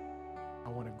 I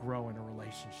want to grow in a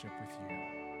relationship with you.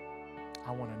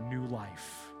 I want a new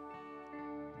life.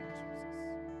 Jesus.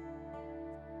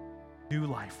 New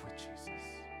life with Jesus.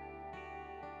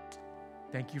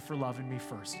 Thank you for loving me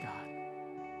first, God.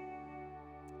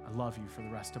 I love you for the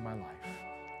rest of my life.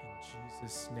 In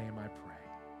Jesus' name I pray.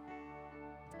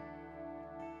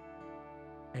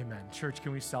 Amen. Church,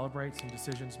 can we celebrate some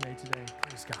decisions made today?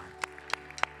 Praise God.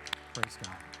 Praise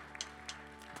God.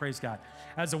 Praise God.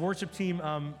 As the worship team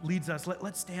leads us,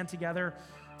 let's stand together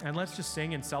and let's just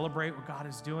sing and celebrate what God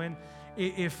is doing.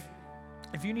 If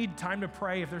you need time to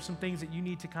pray, if there's some things that you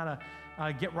need to kind of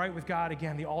get right with God,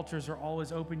 again, the altars are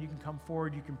always open. You can come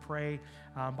forward. You can pray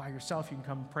by yourself. You can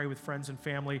come pray with friends and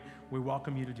family. We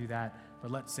welcome you to do that.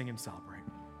 But let's sing and celebrate.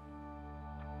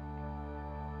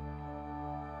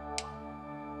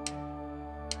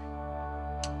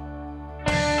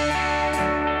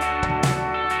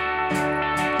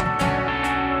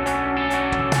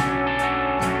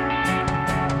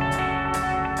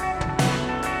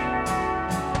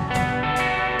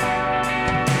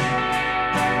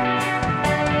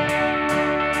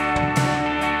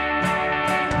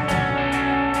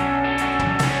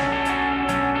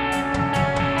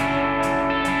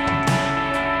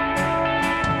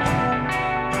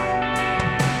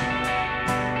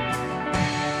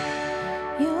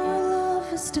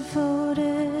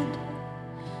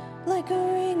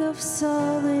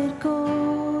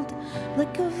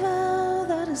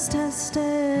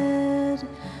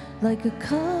 Like a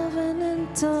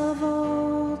covenant of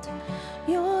old,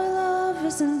 your love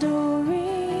is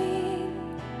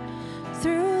enduring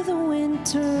through the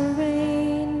winter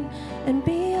rain and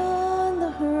beyond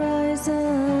the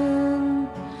horizon,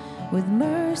 with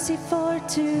mercy for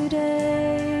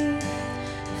today.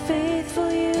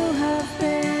 Faithful you have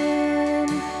been,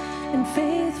 and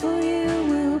faithful you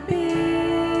will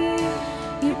be.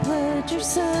 You pledge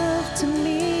yourself to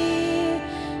me,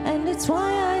 and it's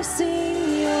why I sing.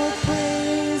 Your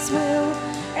praise will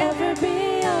ever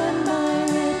be on my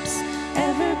lips,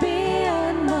 ever be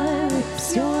on my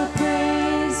lips. Your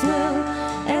praise will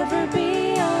ever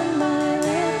be on my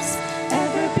lips,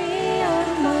 ever be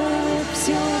on my lips.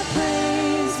 Your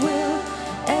praise will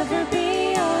ever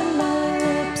be on my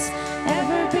lips, ever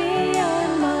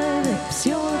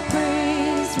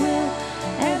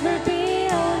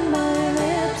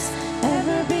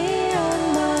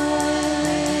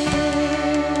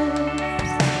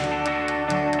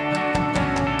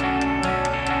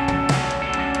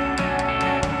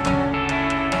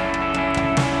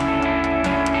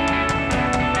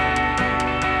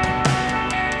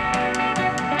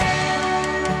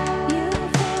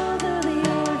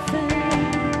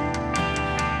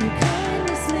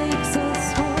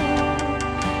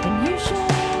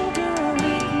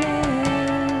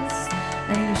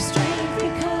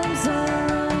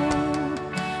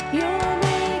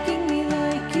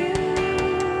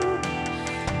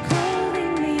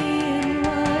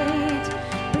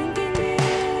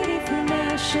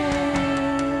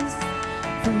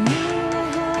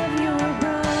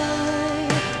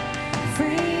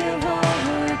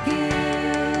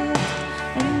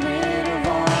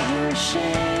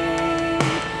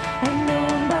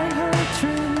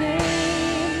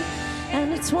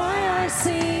it's why I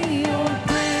sing. Your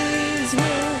praise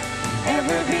will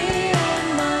ever be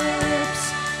on my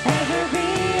lips, ever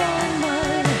be on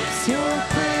my lips. Your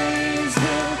praise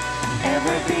will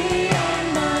ever be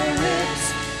on my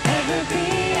lips, ever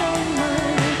be on my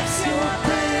lips. Your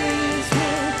praise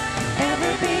will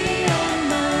ever be on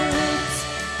my lips,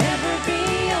 ever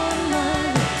be on my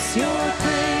lips. Your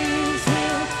praise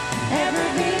will ever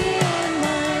be on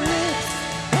my lips,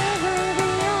 ever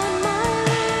be on my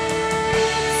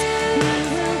lips. You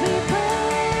will be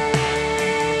praised,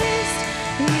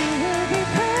 you will be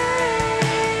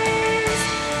praised.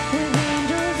 With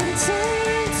angels and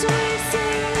saints we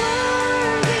sing,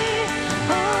 worthy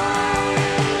are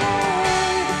you,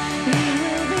 Lord. You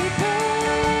will be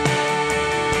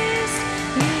praised,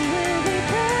 you will be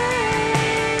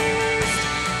praised.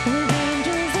 With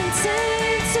angels and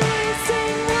saints we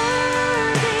sing,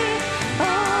 worthy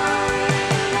are you,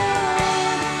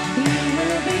 Lord. You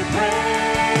will be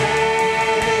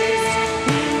praised,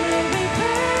 you will be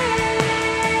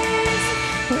praised.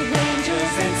 With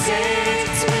angels and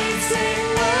saints we sing,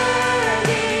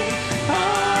 worthy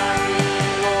are you,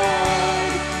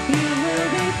 Lord. You will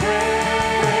be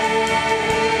praised,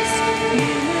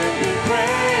 you will be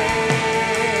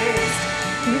praised.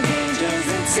 With angels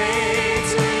and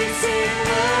saints we sing,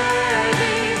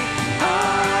 worthy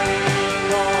are you,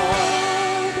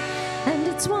 Lord. And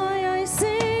it's why I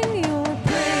sing. Your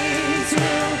praise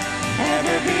will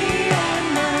ever be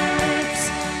on my lips,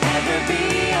 ever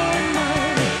be on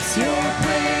my lips. Your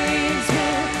praise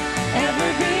will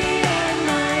ever be on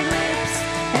my lips,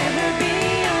 ever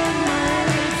be on my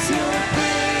lips. Your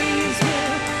praise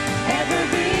will ever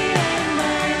be on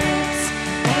my lips,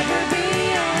 ever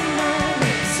be on my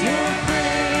lips. Your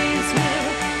praise will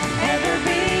ever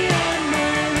be on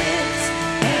my lips,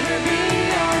 ever be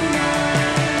on my lips.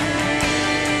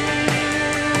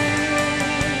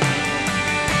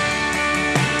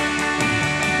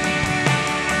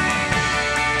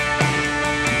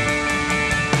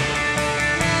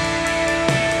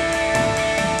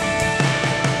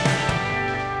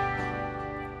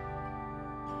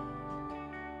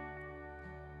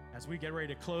 As we get ready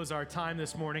to close our time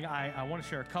this morning, I want to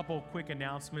share a couple quick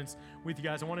announcements with you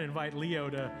guys. I want to invite Leo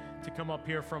to come up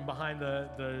here from behind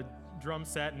the drum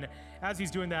set. And as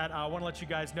he's doing that, I want to let you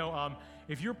guys know,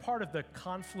 if you're part of the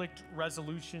conflict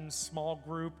resolution small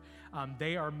group,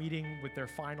 they are meeting with their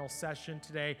final session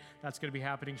today. That's going to be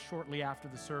happening shortly after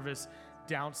the service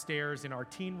downstairs in our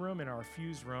teen room, in our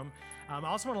Fuse room. I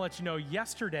also want to let you know,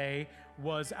 yesterday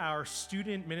was our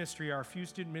student ministry, our Fuse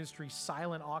student ministry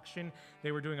silent auction.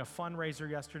 They were doing a fundraiser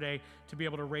yesterday to be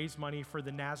able to raise money for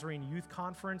the Nazarene Youth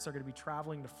Conference. They're going to be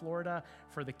traveling to Florida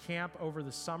for the camp over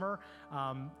the summer.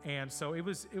 And so it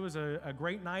was a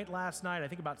great night last night. I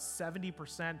think about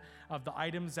 70% of the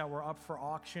items that were up for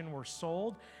auction were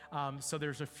sold. So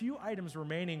there's a few items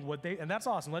remaining. And that's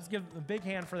awesome. Let's give a big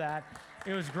hand for that.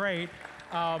 It was great.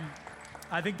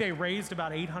 I think they raised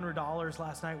about $800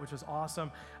 last night, which was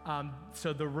awesome.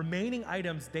 So the remaining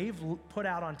items they've put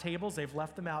out on tables, they've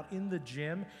left them out in the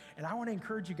gym. And I want to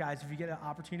encourage you guys, if you get an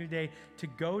opportunity today, to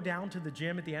go down to the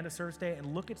gym at the end of service day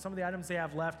and look at some of the items they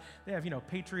have left. They have,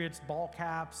 Patriots ball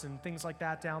caps and things like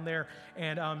that down there.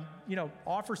 And,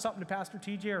 offer something to Pastor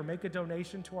TJ or make a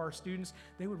donation to our students.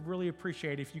 They would really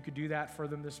appreciate if you could do that for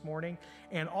them this morning.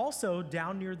 And also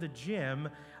down near the gym,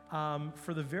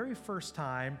 for the very first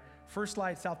time, First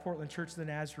Light South Portland Church of the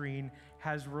Nazarene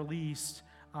has released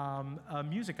a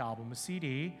music album, a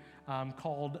CD,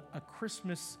 called A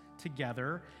Christmas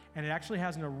Together. And it actually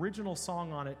has an original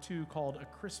song on it, too, called A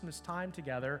Christmas Time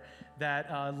Together, that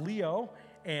Leo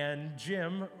and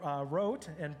Jim wrote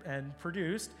and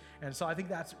produced. And so I think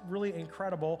that's really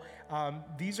incredible.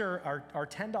 These are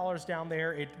 $10 down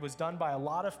there. It was done by a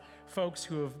lot of folks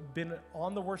who have been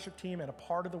on the worship team and a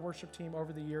part of the worship team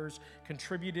over the years,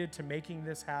 contributed to making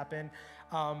this happen.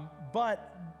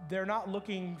 But they're not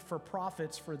looking for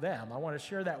profits for them. I want to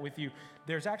share that with you.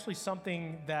 There's actually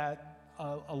something that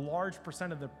a large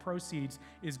percent of the proceeds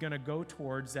is going to go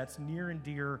towards, that's near and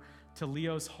dear to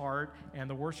Leo's heart and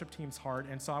the worship team's heart.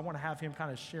 And so I want to have him kind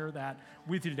of share that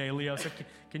with you today, Leo. So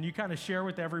can you kind of share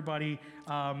with everybody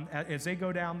as they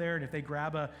go down there, and if they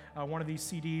grab one of these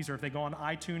CDs, or if they go on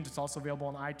iTunes, it's also available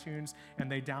on iTunes, and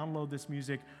they download this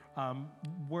music,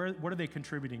 what are they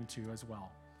contributing to as well?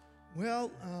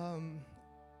 Well,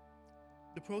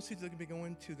 the proceeds are going to be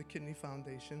going to the Kidney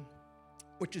Foundation,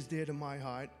 which is dear to my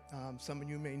heart. Some of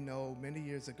you may know, many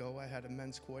years ago, I had a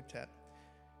men's quartet.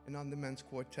 And on the men's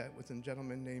quartet was a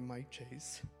gentleman named Mike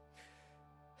Chase.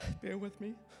 Bear with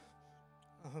me.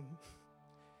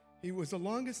 He was the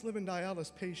longest living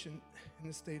dialysis patient in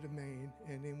the state of Maine,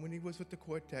 and then when he was with the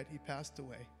quartet, he passed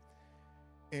away.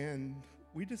 And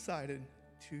we decided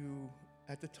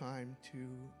at the time, to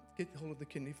get hold of the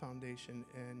Kidney Foundation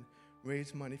and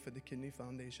raise money for the Kidney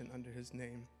Foundation under his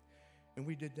name. And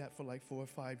we did that for like 4 or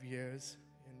 5 years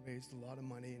and raised a lot of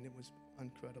money, and it was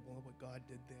incredible what God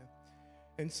did there.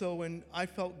 And so when I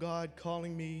felt God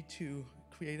calling me to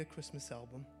create a Christmas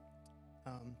album,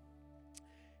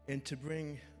 and to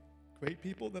bring great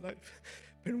people that I've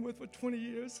been with for 20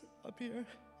 years up here,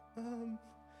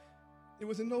 it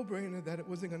was a no-brainer that it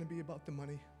wasn't going to be about the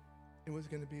money. It was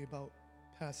going to be about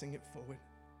passing it forward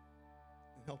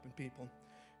and helping people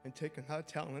and taking our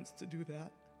talents to do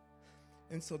that.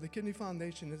 And so the Kidney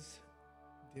Foundation is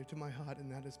dear to my heart,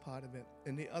 and that is part of it.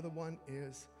 And the other one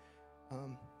is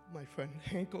my friend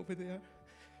Hank over there,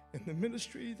 and the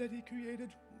ministry that he created,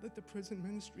 the prison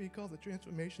ministry called the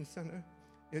Transformation Center,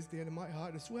 is dear to my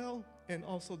heart as well. And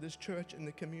also this church and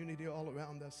the community all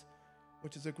around us,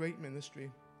 which is a great ministry.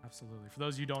 Absolutely. For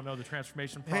those of you who don't know, the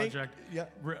Transformation Hank, Project, Hank,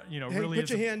 really put is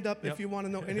your hand up yep. if you want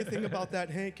to know anything about that.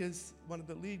 Hank is one of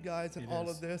the lead guys in all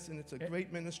of this, and it's a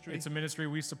great ministry. It's a ministry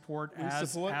we support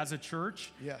as a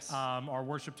church. Yes. Our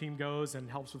worship team goes and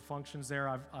helps with functions there.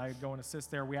 I go and assist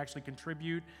there. We actually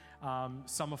contribute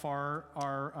some of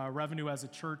our revenue as a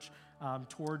church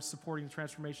towards supporting the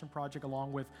Transformation Project,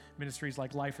 along with ministries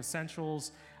like Life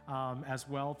Essentials as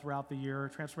well throughout the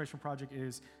year. Transformation Project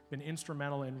has been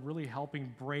instrumental in really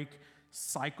helping break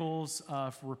cycles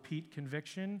of repeat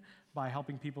conviction by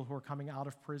helping people who are coming out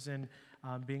of prison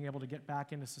being able to get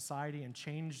back into society and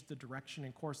change the direction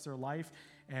and course of their life.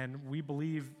 And we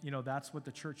believe, that's what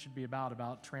the church should be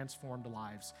about transformed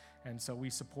lives. And so we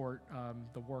support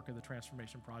the work of the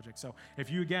Transformation Project. So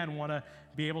if you, again, want to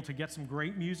be able to get some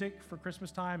great music for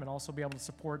Christmas time and also be able to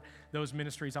support those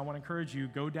ministries, I want to encourage you,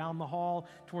 go down the hall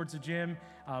towards the gym,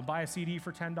 buy a CD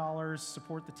for $10,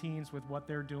 support the teens with what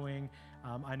they're doing.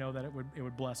 I know that it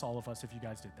would bless all of us if you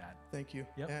guys did that. Thank you.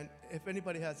 Yep. And if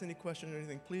anybody has any question or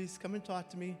anything, please come and talk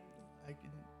to me. I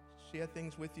can share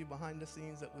things with you behind the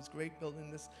scenes. It was great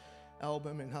building this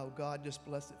album and how God just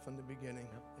blessed it from the beginning.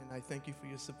 Yep. And I thank you for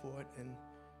your support, and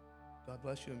God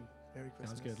bless you, and Merry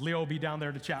Christmas. Sounds good. Leo will be down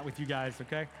there to chat with you guys,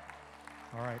 okay?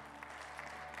 All right.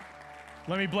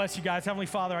 Let me bless you guys. Heavenly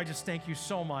Father, I just thank you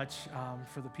so much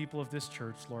for the people of this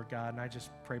church, Lord God, and I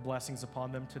just pray blessings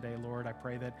upon them today, Lord. I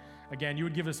pray that, again, you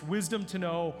would give us wisdom to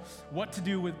know what to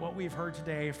do with what we've heard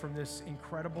today from this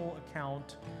incredible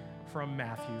account from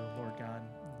Matthew, Lord God.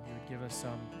 You would give us,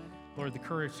 Lord, the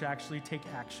courage to actually take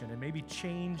action and maybe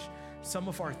change some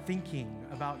of our thinking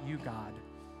about you, God,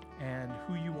 and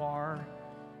who you are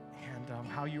and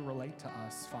how you relate to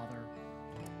us, Father.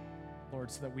 Lord,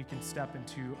 so that we can step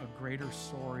into a greater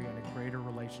story and a greater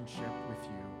relationship with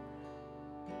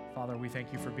you. Father, we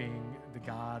thank you for being the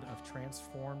God of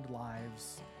transformed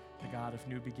lives, the God of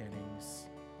new beginnings,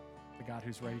 the God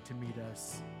who's ready to meet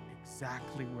us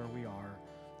exactly where we are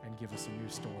and give us a new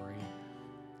story.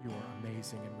 You are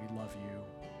amazing and we love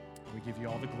you. We give you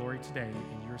all the glory today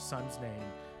in your Son's name,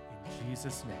 in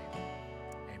Jesus' name.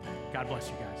 Amen. God bless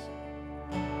you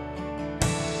guys.